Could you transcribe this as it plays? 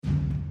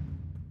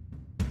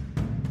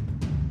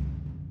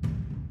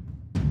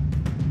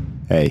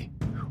Hey,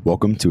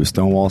 welcome to a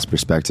Stonewall's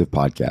Perspective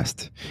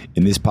podcast.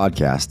 In this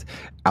podcast,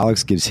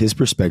 Alex gives his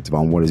perspective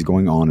on what is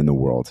going on in the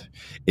world.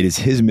 It is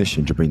his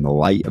mission to bring the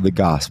light of the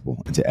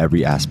gospel into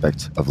every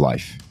aspect of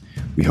life.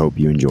 We hope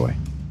you enjoy.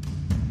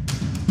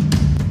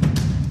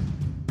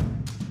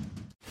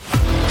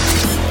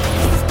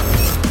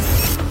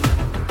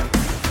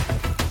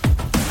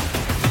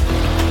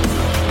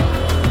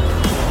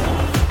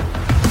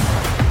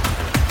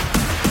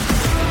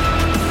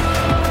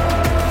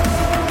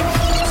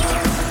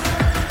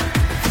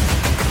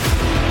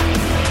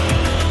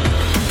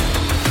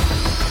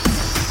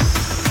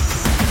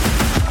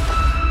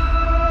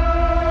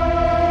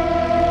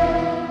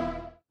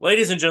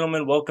 Ladies and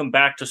gentlemen, welcome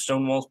back to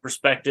Stonewall's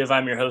Perspective.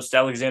 I'm your host,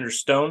 Alexander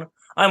Stone.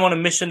 I'm on a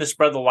mission to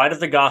spread the light of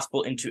the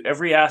gospel into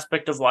every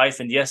aspect of life,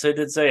 and yes, I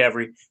did say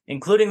every,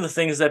 including the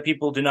things that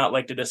people do not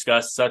like to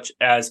discuss, such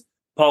as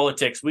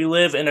politics. We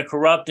live in a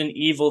corrupt and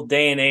evil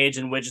day and age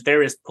in which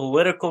there is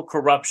political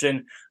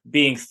corruption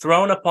being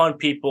thrown upon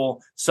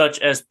people, such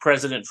as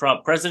President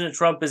Trump. President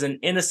Trump is an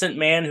innocent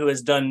man who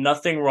has done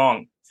nothing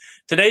wrong.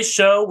 Today's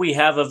show, we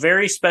have a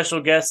very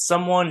special guest,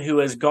 someone who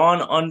has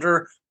gone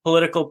under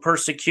political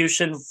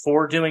persecution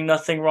for doing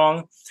nothing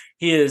wrong.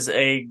 He is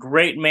a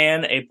great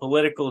man, a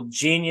political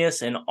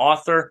genius, an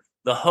author,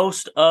 the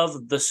host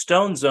of The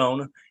Stone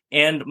Zone,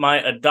 and my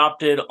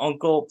adopted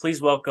uncle.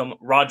 Please welcome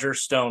Roger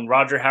Stone.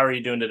 Roger, how are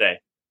you doing today?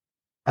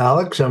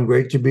 Alex, I'm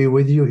great to be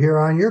with you here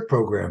on your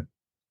program.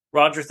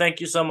 Roger, thank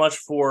you so much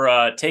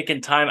for taking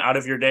time out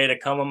of your day to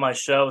come on my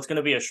show. It's going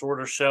to be a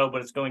shorter show,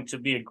 but it's going to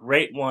be a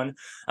great one.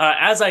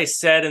 As I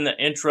said in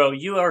the intro,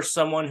 you are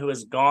someone who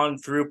has gone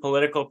through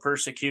political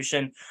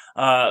persecution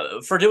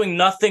for doing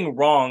nothing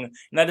wrong. And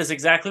that is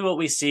exactly what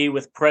we see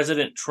with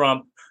President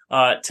Trump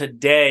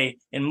today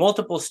in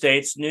multiple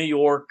states, New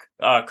York,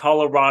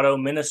 Colorado,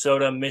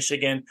 Minnesota,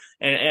 Michigan,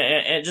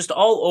 and just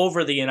all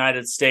over the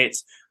United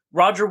States.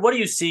 Roger, what do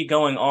you see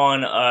going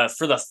on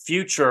for the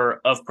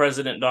future of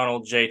President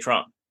Donald J.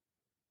 Trump?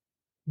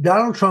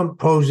 Donald Trump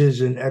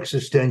poses an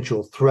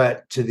existential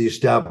threat to the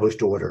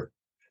established order.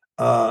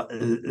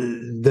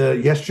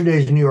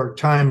 Yesterday's New York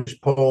Times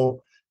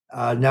poll,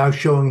 now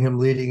showing him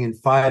leading in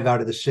 5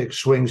 out of the 6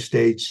 swing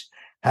states,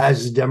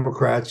 has the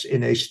Democrats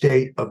in a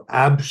state of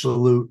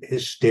absolute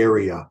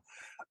hysteria.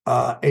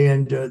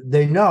 And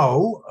they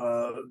know,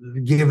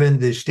 given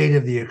the state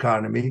of the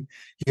economy,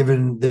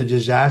 given the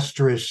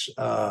disastrous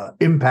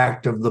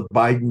impact of the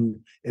Biden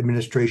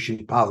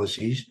administration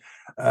policies,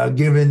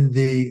 given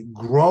the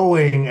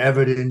growing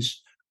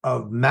evidence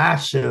of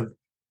massive,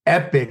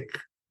 epic,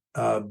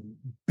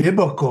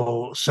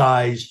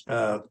 biblical-sized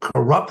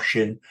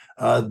corruption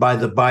by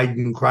the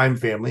Biden crime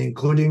family,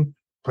 including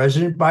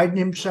President Biden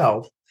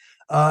himself,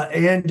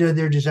 and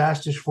their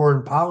disastrous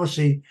foreign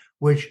policy,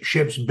 which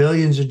ships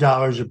billions of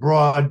dollars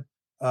abroad,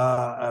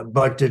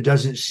 but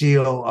doesn't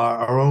seal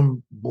our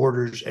own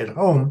borders at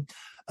home.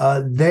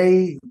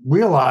 They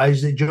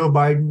realize that Joe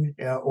Biden,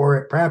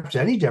 or perhaps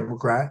any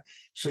Democrat,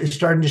 is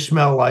starting to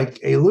smell like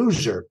a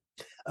loser.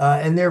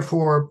 And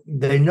therefore,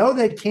 they know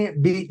they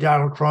can't beat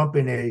Donald Trump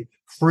in a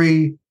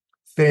free,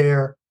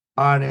 fair,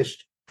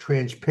 honest,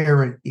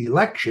 transparent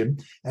election.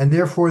 And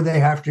therefore, they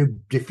have to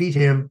defeat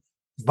him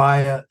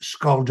via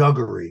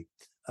skullduggery,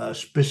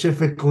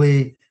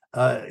 specifically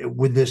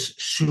with this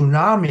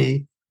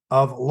tsunami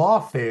of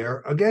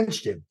lawfare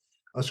against him.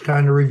 Let's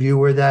kind of review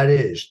where that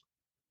is.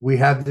 We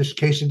have this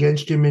case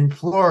against him in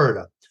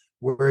Florida,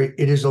 where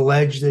it is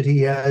alleged that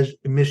he has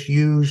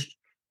misused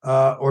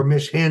or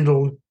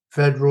mishandled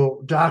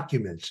federal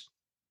documents.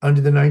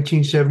 Under the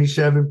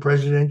 1977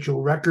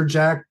 Presidential Records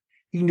Act,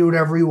 he can do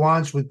whatever he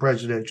wants with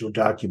presidential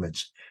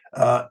documents.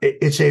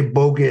 It's a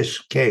bogus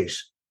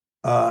case.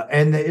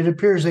 And it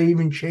appears they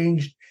even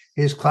changed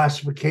his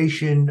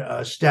classification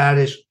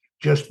status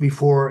just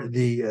before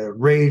the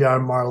raid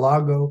on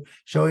Mar-a-Lago.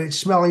 So it's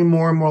smelling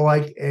more and more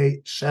like a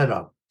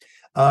setup.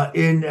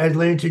 In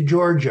Atlanta,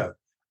 Georgia,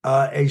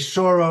 a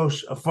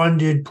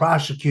Soros-funded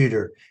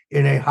prosecutor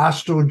in a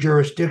hostile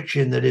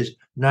jurisdiction that is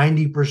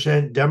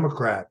 90%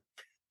 Democrat,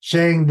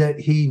 saying that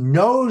he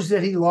knows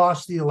that he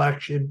lost the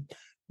election,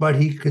 but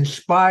he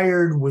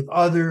conspired with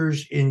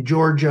others in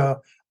Georgia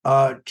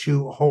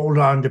to hold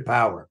on to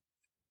power.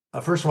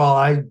 First of all,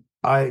 I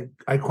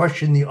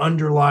question the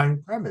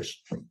underlying premise.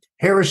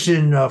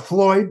 Harrison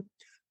Floyd,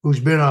 who's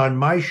been on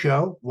my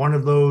show, one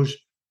of those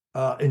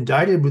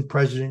indicted with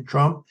President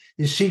Trump,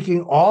 is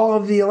seeking all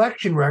of the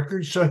election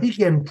records so he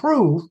can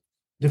prove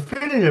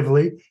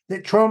definitively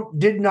that Trump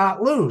did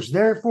not lose.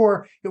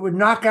 Therefore, it would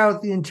knock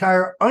out the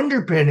entire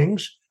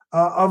underpinnings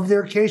of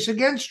their case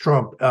against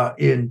Trump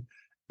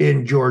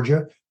in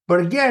Georgia.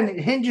 But again,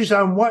 it hinges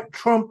on what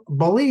Trump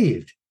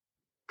believed.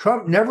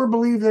 Trump never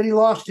believed that he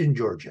lost in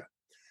Georgia.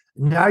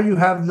 Now you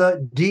have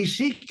the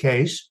D.C.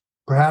 case,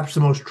 perhaps the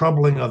most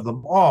troubling of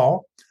them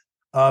all,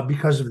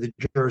 because of the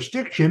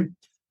jurisdiction,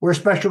 where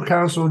Special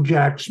Counsel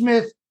Jack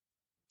Smith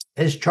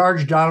has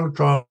charged Donald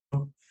Trump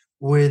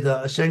with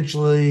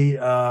essentially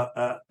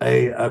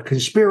a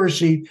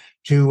conspiracy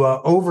to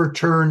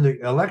overturn the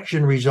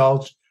election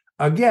results,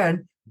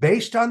 again,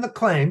 based on the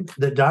claim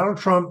that Donald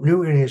Trump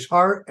knew in his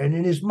heart and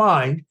in his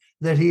mind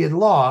that he had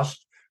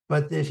lost,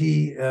 but that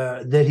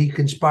he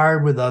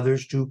conspired with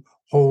others to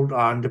hold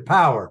on to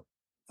power.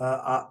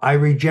 I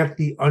reject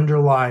the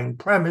underlying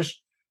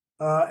premise.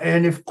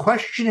 And if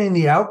questioning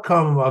the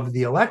outcome of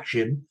the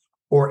election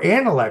or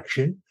an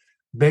election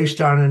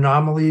based on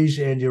anomalies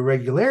and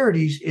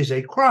irregularities is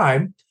a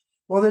crime,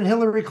 well, then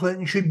Hillary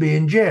Clinton should be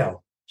in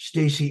jail.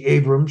 Stacey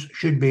Abrams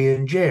should be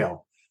in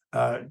jail.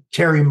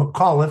 Terry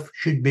McAuliffe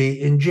should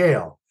be in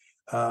jail.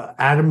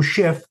 Adam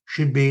Schiff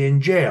should be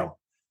in jail.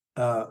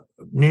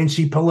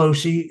 Nancy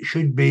Pelosi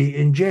should be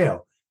in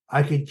jail.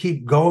 I could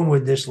keep going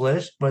with this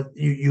list, but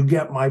you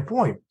get my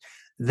point.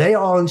 They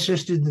all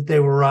insisted that they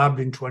were robbed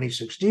in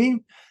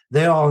 2016.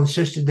 They all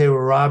insisted they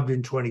were robbed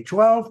in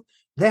 2012.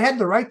 They had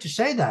the right to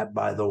say that,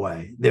 by the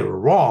way. They were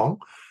wrong,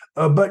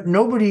 but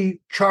nobody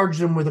charged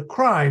them with a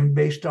crime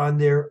based on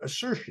their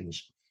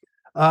assertions.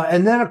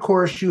 And then, of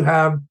course, you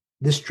have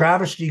this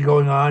travesty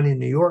going on in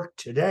New York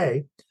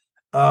today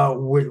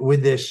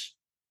with this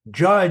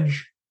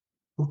judge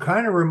who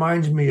kind of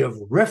reminds me of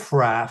Riff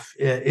Raff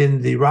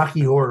in the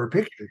Rocky Horror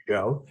Picture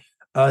Show.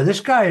 This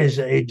guy is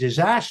a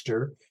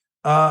disaster.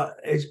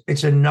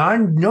 It's a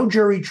no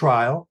jury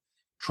trial.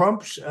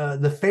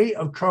 The fate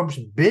of Trump's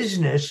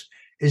business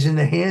is in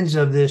the hands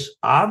of this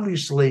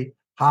obviously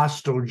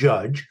hostile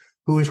judge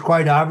who is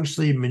quite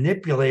obviously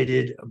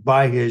manipulated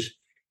by his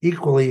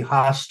equally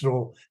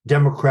hostile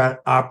Democrat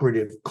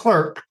operative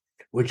clerk,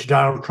 which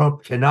Donald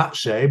Trump cannot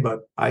say, but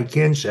I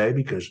can say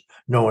because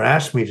no one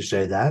asked me to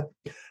say that.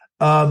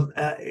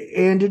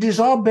 And it is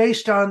all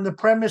based on the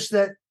premise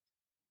that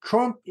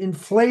Trump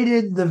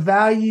inflated the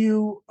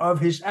value of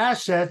his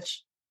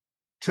assets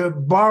to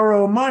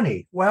borrow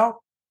money.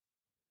 Well,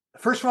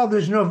 first of all,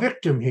 there's no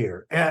victim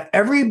here.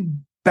 Every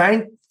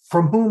bank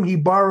from whom he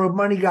borrowed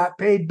money got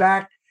paid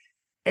back,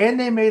 and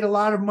they made a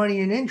lot of money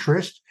in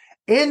interest,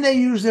 and they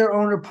used their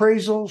own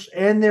appraisals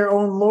and their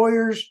own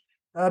lawyers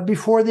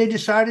before they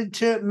decided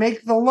to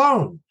make the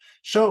loan.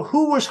 So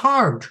who was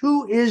harmed?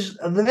 Who is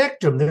the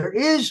victim? There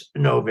is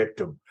no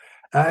victim.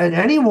 And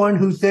anyone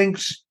who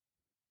thinks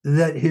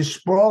that his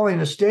sprawling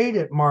estate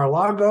at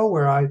Mar-a-Lago,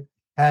 where I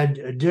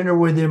had dinner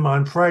with him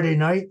on Friday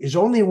night, is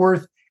only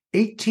worth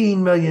 $18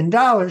 million,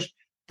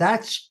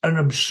 that's an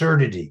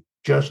absurdity,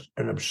 just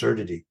an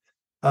absurdity.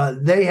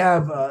 They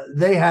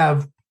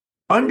have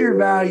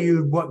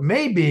undervalued what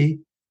may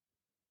be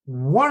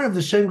one of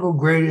the single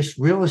greatest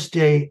real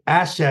estate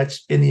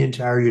assets in the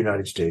entire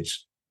United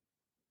States.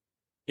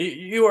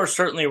 You are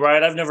certainly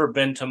right. I've never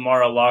been to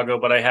Mar-a-Lago,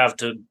 but I have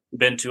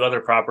been to other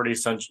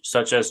properties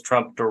such as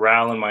Trump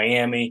Doral in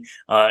Miami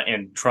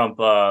and Trump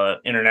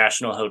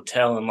International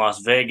Hotel in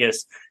Las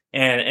Vegas.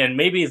 And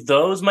maybe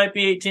those might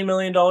be $18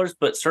 million,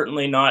 but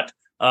certainly not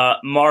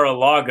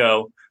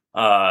Mar-a-Lago.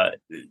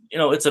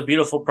 It's a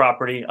beautiful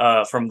property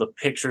from the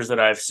pictures that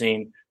I've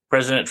seen.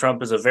 President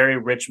Trump is a very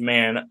rich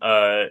man,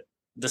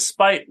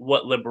 despite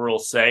what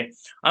liberals say.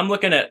 I'm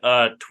looking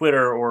at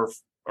Twitter or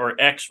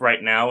X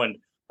right now, and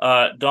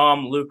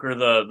Dom Luker,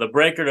 the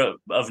breaker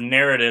of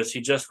narratives,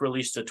 he just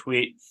released a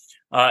tweet,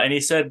 and he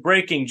said,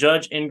 "Breaking: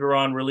 Judge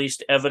Engoron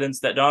released evidence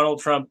that Donald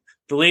Trump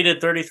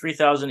deleted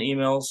 33,000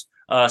 emails,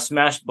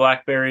 smashed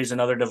BlackBerries and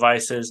other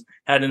devices,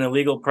 had an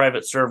illegal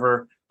private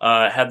server,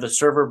 had the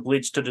server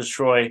bleached to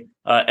destroy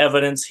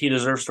evidence. He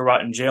deserves to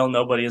rot in jail.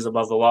 Nobody is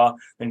above the law."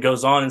 And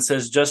goes on and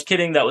says, "Just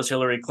kidding, that was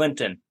Hillary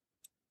Clinton."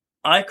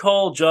 I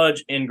call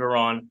Judge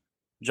Engoron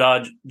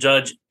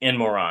Judge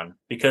Enmoron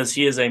because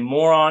he is a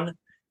moron.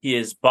 He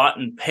is bought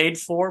and paid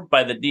for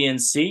by the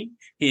DNC.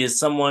 He is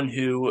someone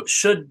who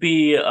should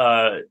be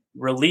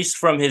released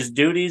from his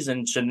duties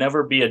and should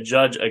never be a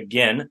judge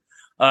again.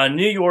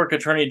 New York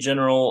Attorney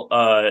General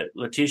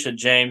Letitia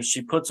James,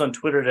 she puts on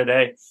Twitter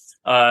today,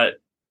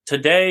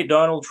 "Today,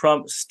 Donald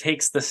Trump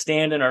takes the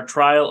stand in our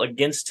trial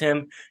against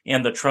him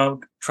and the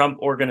Trump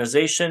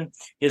organization.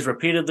 He has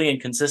repeatedly and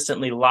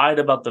consistently lied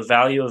about the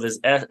value of his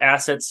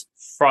assets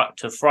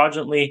to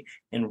fraudulently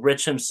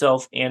enrich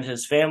himself and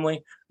his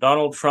family.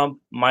 Donald Trump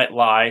might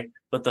lie,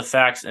 but the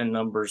facts and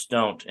numbers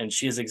don't." And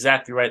she is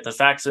exactly right. The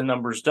facts and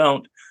numbers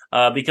don't,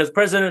 because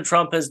President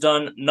Trump has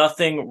done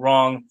nothing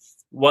wrong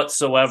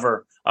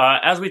whatsoever.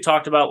 As we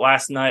talked about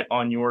last night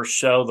on your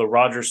show, the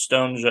Roger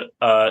Stone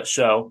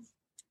show,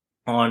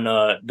 on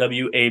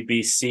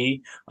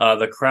WABC,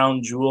 the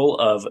crown jewel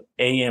of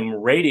AM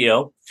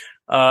radio.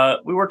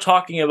 We were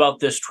talking about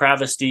this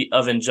travesty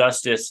of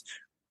injustice.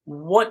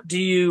 What do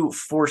you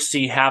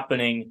foresee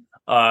happening,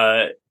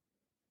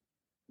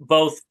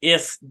 both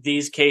if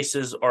these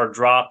cases are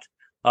dropped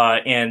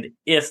and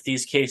if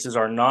these cases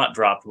are not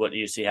dropped? What do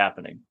you see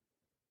happening?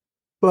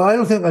 Well, I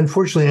don't think,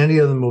 unfortunately, any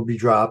of them will be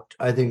dropped.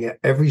 I think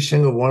every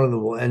single one of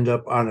them will end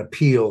up on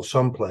appeal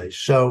someplace.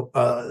 So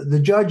the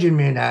judge in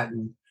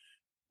Manhattan,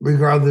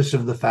 regardless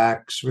of the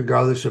facts,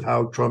 regardless of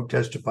how Trump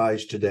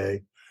testifies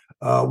today,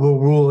 will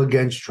rule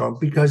against Trump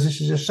because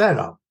this is a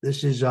setup.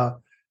 This is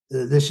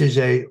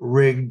a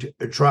rigged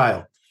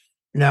trial.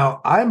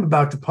 Now, I'm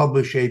about to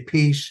publish a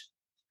piece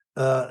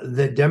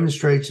that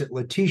demonstrates that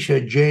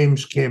Letitia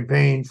James'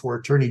 campaign for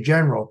Attorney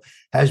General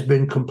has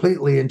been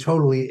completely and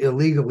totally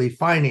illegally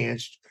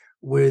financed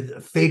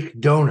with fake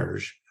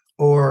donors,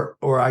 or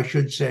I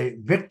should say,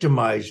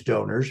 victimized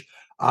donors.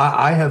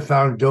 I have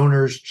found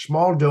donors,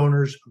 small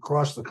donors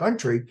across the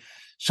country,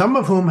 some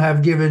of whom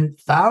have given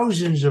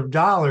thousands of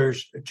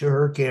dollars to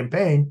her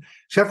campaign,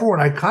 except for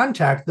when I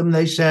contact them,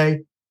 they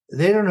say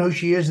they don't know who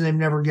she is and they've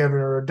never given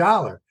her a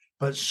dollar.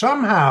 But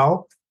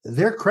somehow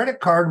their credit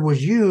card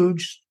was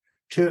used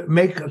to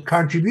make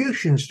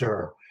contributions to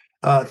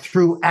her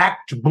through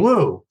Act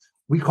Blue.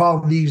 We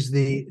call these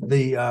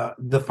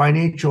the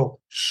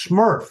financial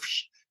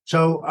Smurfs.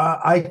 So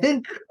I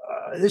think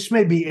this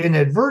may be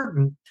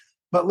inadvertent,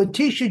 but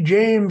Letitia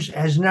James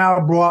has now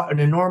brought an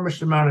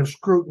enormous amount of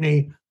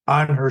scrutiny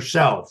on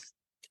herself.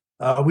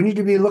 We need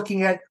to be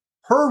looking at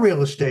her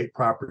real estate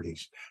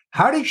properties.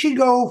 How did she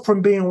go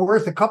from being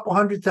worth a couple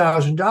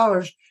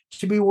 $100,000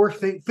 to be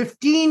worth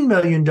 $15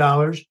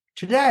 million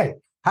today?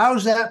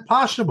 How's that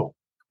possible?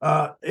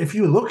 If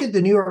you look at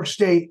the New York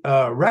State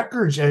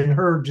records and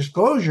her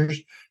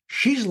disclosures,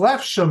 she's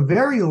left some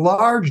very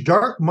large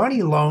dark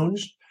money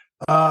loans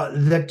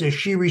that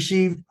she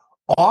received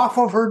off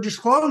of her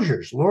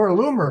disclosures. Laura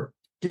Loomer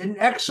did an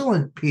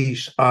excellent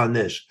piece on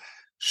this.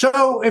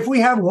 So if we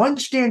have one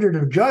standard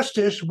of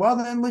justice, well,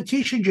 then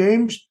Letitia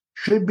James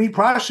should be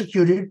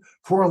prosecuted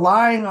for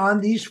lying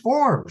on these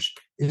forms.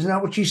 Isn't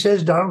that what she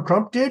says Donald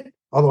Trump did?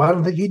 Although I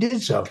don't think he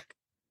did so.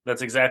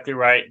 That's exactly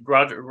right.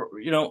 Roger,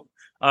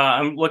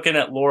 I'm looking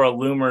at Laura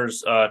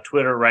Loomer's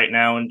Twitter right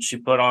now, and she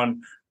put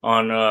on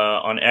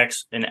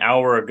X an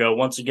hour ago.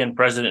 Once again,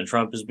 President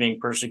Trump is being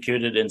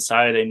persecuted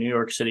inside a New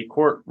York City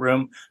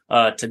courtroom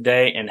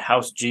today, and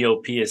House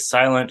GOP is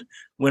silent.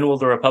 When will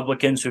the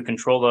Republicans who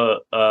control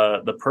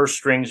the purse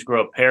strings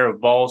grow a pair of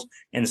balls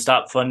and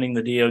stop funding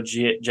the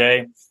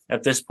DOJ?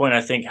 At this point,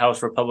 I think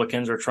House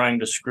Republicans are trying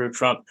to screw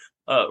Trump.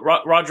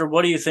 Roger,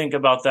 what do you think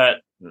about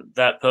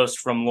that post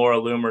from Laura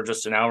Loomer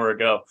just an hour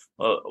ago?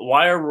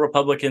 Why are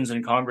Republicans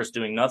in Congress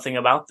doing nothing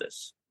about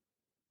this?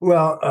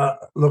 Well,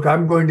 look,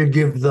 I'm going to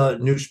give the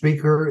new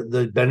speaker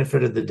the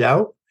benefit of the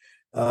doubt.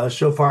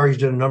 So far, he's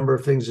done a number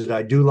of things that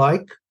I do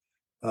like.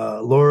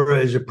 Laura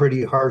is a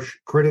pretty harsh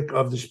critic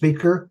of the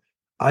speaker.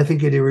 I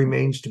think it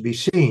remains to be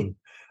seen.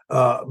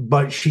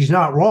 But she's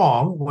not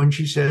wrong when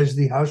she says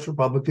the House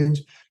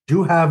Republicans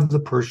do have the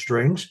purse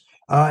strings,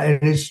 and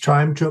it's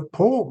time to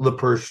pull the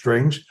purse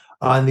strings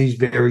on these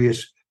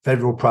various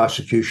federal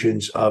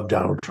prosecutions of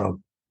Donald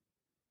Trump.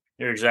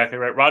 You're exactly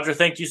right. Roger,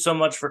 thank you so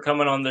much for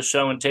coming on the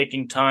show and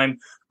taking time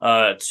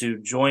to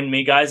join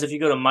me. Guys, if you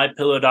go to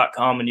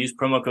mypillow.com and use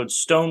promo code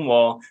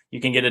Stonewall, you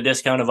can get a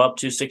discount of up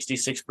to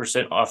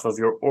 66% off of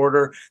your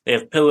order. They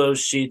have pillows,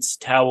 sheets,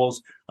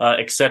 towels,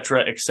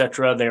 etc.,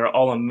 etc. They are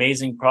all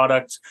amazing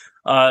products.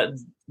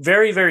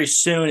 Very, very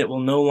soon, it will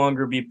no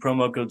longer be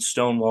promo code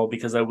Stonewall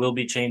because I will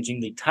be changing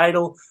the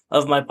title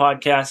of my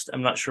podcast.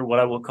 I'm not sure what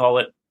I will call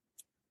it.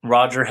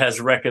 Roger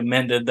has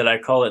recommended that I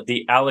call it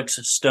the Alex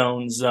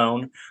Stone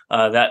Zone.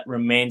 That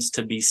remains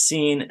to be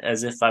seen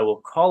as if I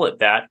will call it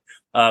that.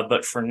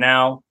 But for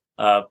now,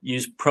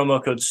 use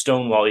promo code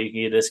Stonewall. You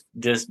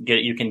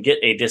can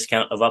get a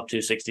discount of up to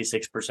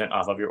 66%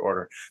 off of your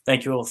order.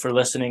 Thank you all for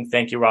listening.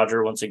 Thank you,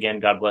 Roger. Once again,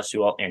 God bless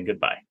you all and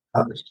goodbye.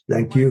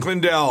 Thank you.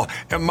 Lindell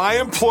and my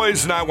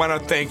employees and I want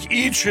to thank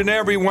each and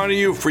every one of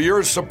you for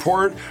your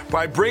support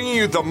by bringing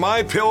you the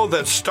MyPillow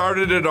that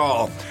started it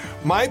all.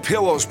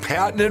 MyPillow's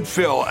patented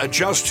fill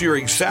adjusts to your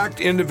exact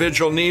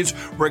individual needs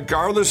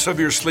regardless of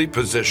your sleep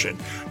position.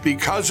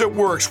 Because it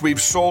works,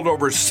 we've sold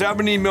over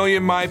 70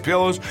 million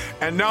MyPillows,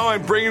 and now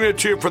I'm bringing it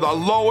to you for the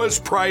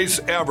lowest price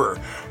ever.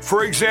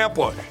 For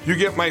example, you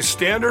get my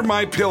standard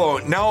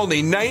MyPillow, now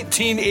only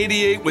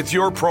 $19.88 with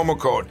your promo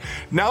code.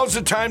 Now's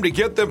the time to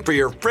get them for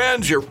your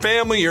friends, your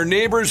family, your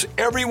neighbors,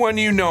 everyone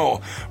you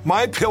know.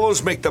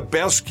 MyPillows make the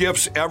best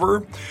gifts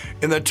ever.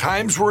 In the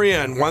times we're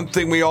in, one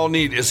thing we all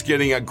need is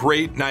getting a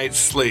great night's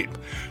sleep.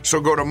 So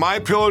go to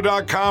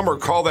mypillow.com or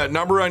call that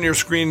number on your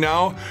screen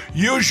now.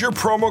 Use your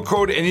promo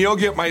code and you'll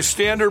get my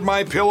standard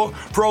MyPillow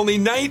for only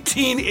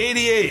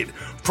 $19.88.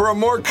 For a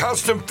more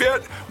custom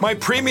fit, my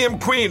Premium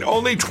Queen,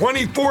 only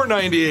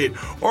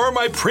 $24.98. Or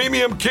my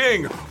Premium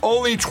King,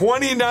 only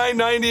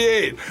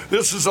 $29.98.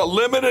 This is a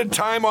limited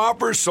time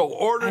offer, so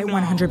order now.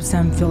 I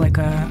 100% feel like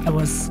I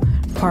was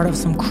part of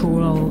some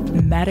cruel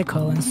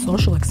medical and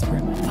social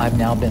experiment. I've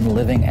now been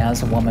living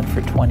as a woman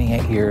for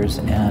 28 years,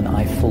 and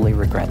I fully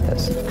regret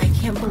this. I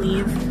can't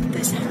believe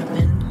this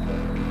happened.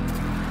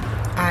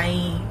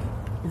 I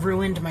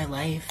ruined my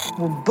life.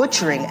 We're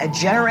butchering a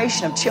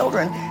generation of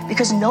children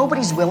because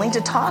nobody's willing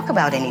to talk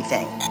about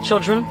anything.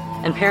 Children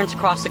and parents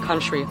across the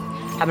country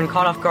have been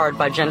caught off guard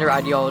by gender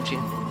ideology.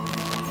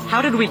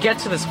 How did we get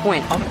to this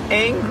point? I'm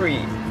angry.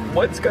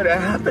 What's going to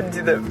happen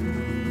to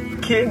the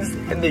kids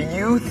and the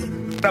youth?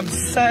 I'm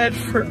sad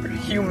for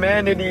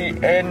humanity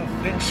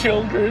and the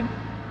children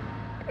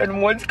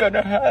and what's going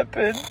to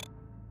happen.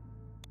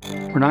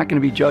 We're not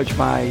going to be judged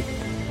by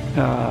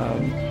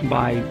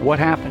what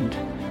happened.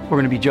 we're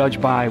going to be judged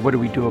by what do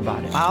we do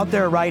about it. Out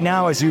there right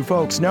now, as you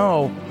folks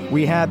know,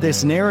 we have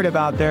this narrative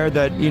out there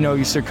that,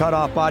 you should cut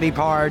off body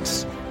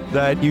parts,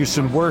 that you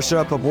should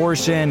worship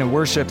abortion and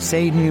worship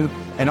Satan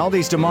and all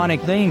these demonic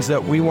things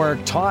that we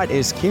weren't taught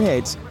as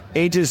kids,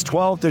 ages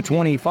 12 to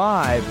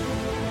 25.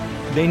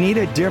 They need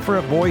a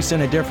different voice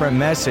and a different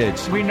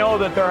message. We know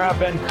that there have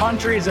been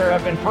countries, there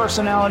have been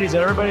personalities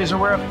that everybody's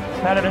aware of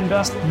that have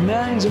invested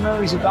millions and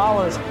millions of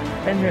dollars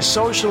in this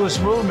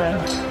socialist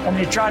movement, and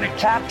they try to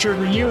capture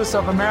the youth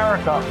of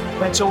America.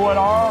 And so what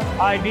our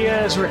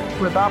idea is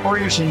with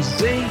Operation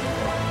Z,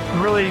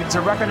 really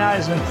to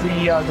recognize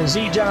that the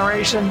Z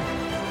generation,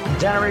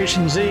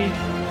 Generation Z,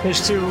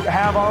 is to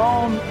have our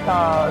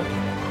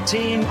own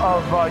team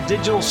of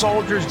digital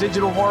soldiers,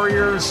 digital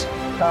warriors,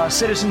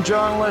 citizen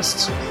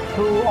journalists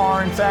who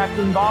are in fact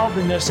involved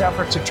in this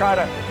effort to try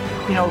to,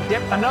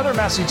 get another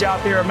message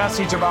out there, a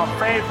message about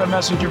faith, a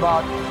message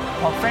about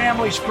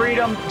families,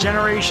 freedom.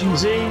 Generation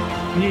Z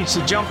needs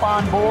to jump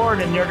on board,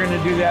 and they're going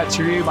to do that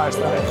through you, my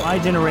friend. My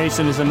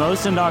generation is the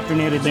most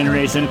indoctrinated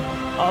generation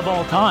of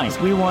all times.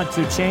 We want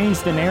to change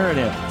the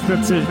narrative.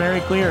 Scripture is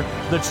very clear.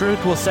 The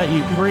truth will set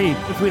you free.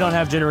 If we don't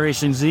have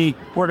Generation Z,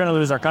 we're going to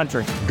lose our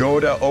country. Go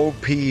to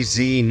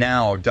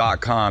opznow.com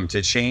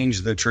to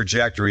change the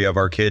trajectory of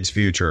our kids'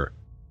 future.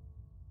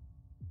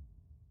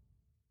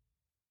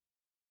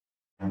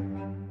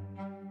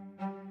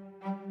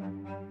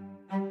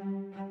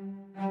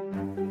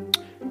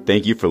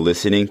 Thank you for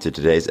listening to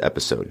today's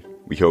episode.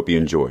 We hope you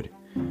enjoyed.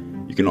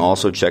 You can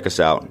also check us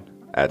out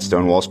at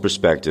Stonewall's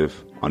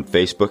Perspective on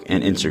Facebook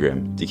and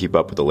Instagram to keep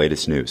up with the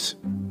latest news.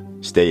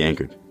 Stay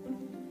anchored.